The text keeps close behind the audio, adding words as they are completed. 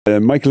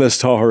Michael S.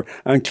 Taher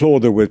and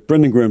Clodagh with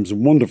Brendan Graham's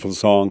wonderful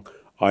song,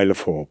 Isle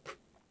of Hope.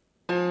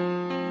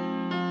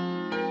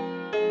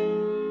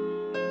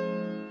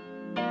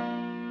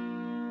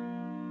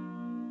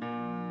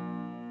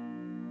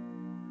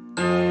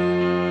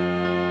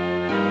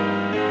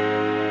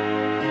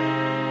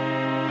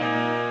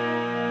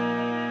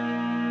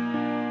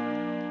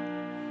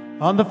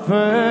 On the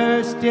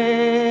first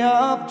day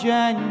of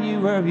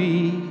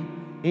January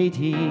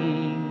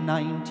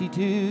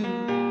 1892,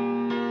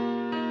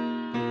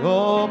 they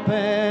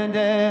opened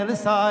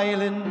Erris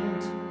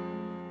Island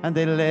and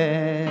they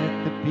let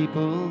the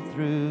people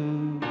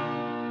through.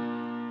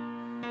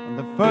 And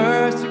the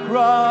first to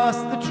cross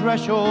the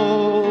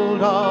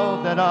threshold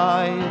of that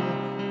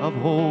Isle of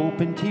Hope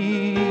and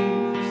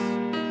Tears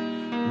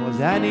was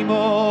Annie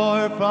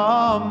Moore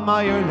from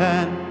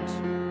Ireland,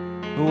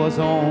 who was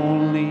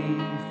only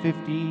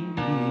 15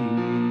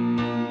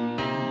 years.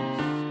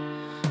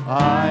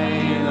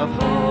 Isle of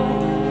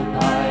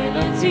Hope, Isle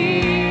of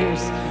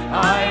Tears,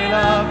 Isle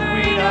of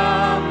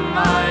Freedom,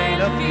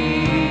 Isle of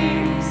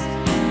Fears,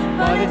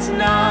 but it's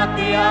not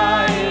the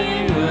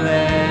isle you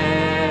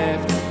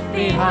left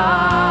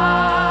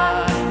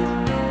behind.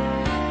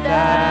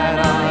 That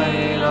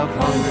Isle of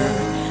Hunger,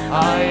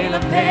 Isle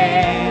of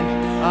Pain,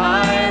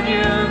 Isle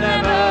you'll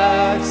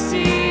never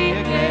see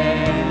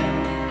again,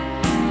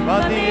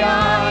 but the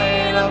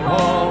Isle of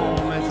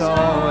Home is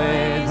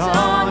always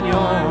on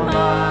your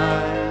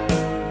mind.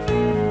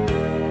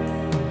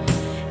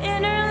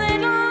 In her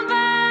little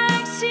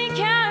bag she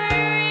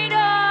carried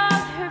all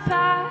her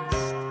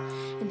past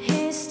and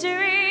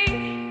history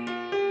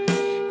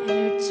and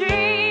her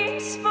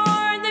dreams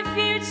for the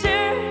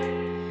future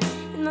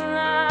in the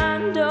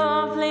land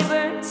of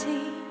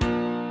liberty.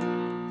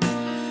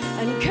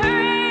 And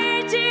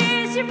courage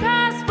is your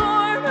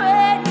passport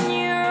when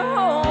your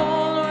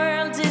whole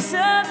world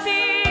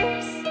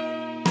disappears.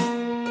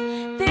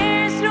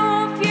 There's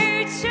no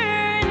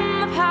future in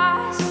the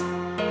past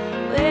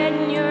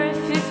when you're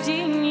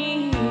 15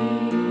 years.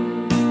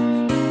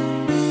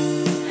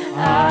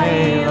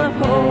 Isle of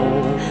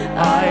Hope,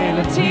 Isle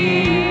of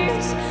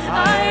Tears,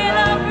 Isle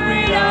of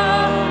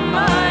Freedom,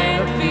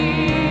 Isle of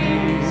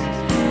Fears,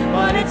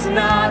 but it's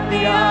not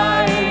the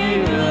isle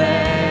you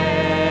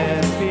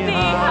left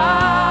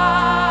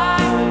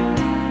behind.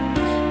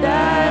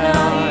 That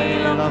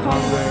Isle of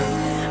Hunger,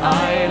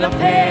 Isle of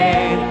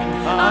Pain,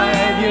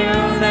 Isle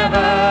you'll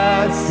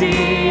never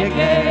see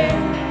again,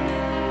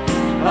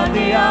 but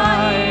the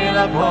Isle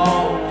of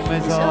Hope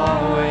is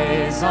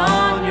always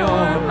on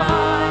your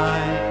mind.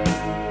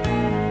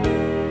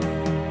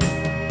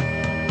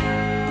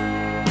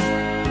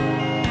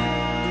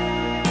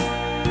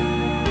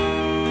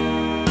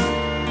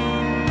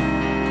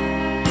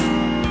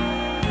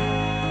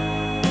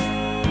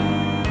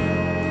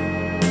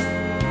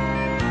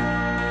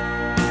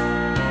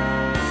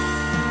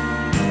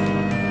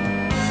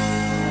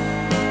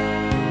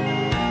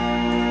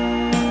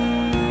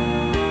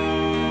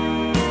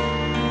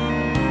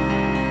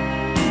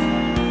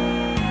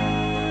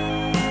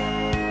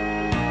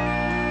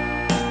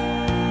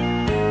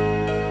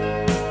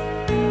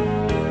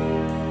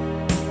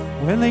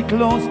 When they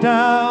closed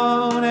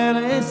down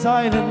Erris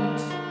Island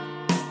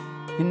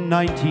in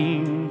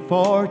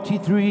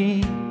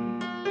 1943,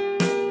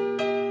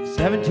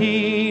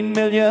 17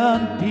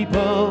 million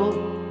people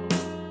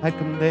had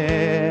come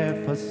there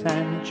for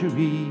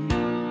centuries.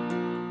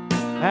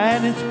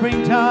 And in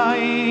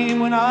springtime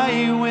when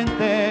I went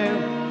there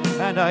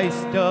and I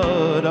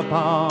stood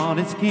upon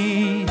its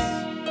quays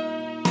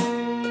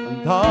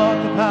and thought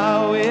of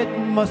how it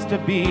must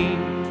have been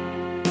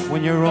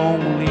when you're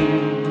only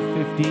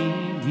 15 years.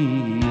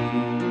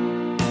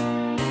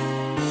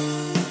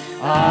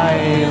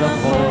 Isle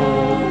of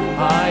Hope,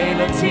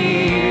 Isle of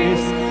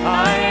Tears,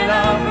 Isle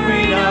of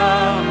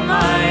Freedom,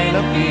 Isle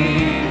of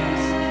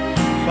Fears,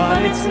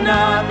 but it's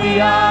not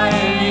the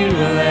isle you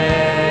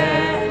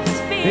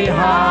left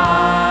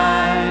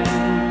behind.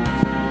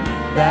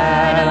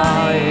 That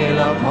Isle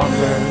of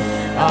Hunger,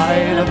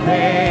 Isle of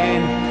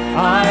Pain,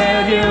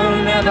 Isle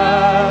you'll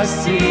never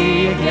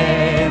see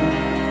again,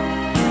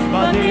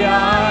 but the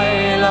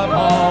Isle of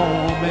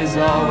Home is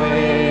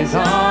always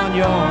on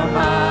your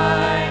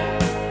mind.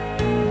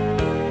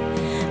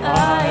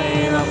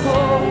 Isle of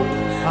Hope,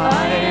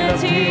 Isle of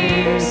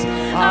Tears,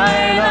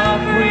 Isle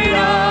of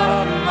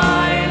Freedom,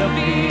 Isle of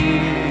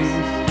Peace,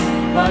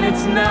 but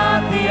it's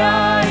not the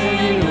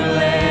isle you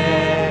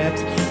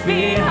left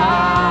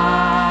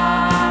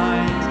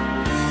behind.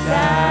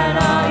 That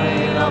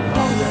Isle of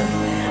Hunger,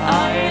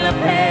 Isle of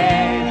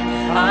Pain,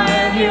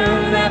 Isle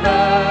you'll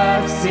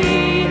never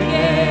see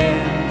again,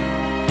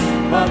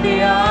 but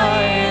the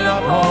Isle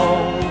of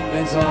Hope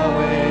is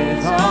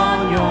always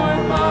on your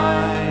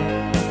mind.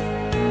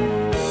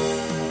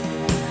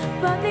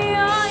 But the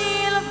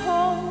Isle of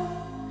Hope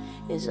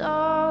is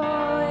all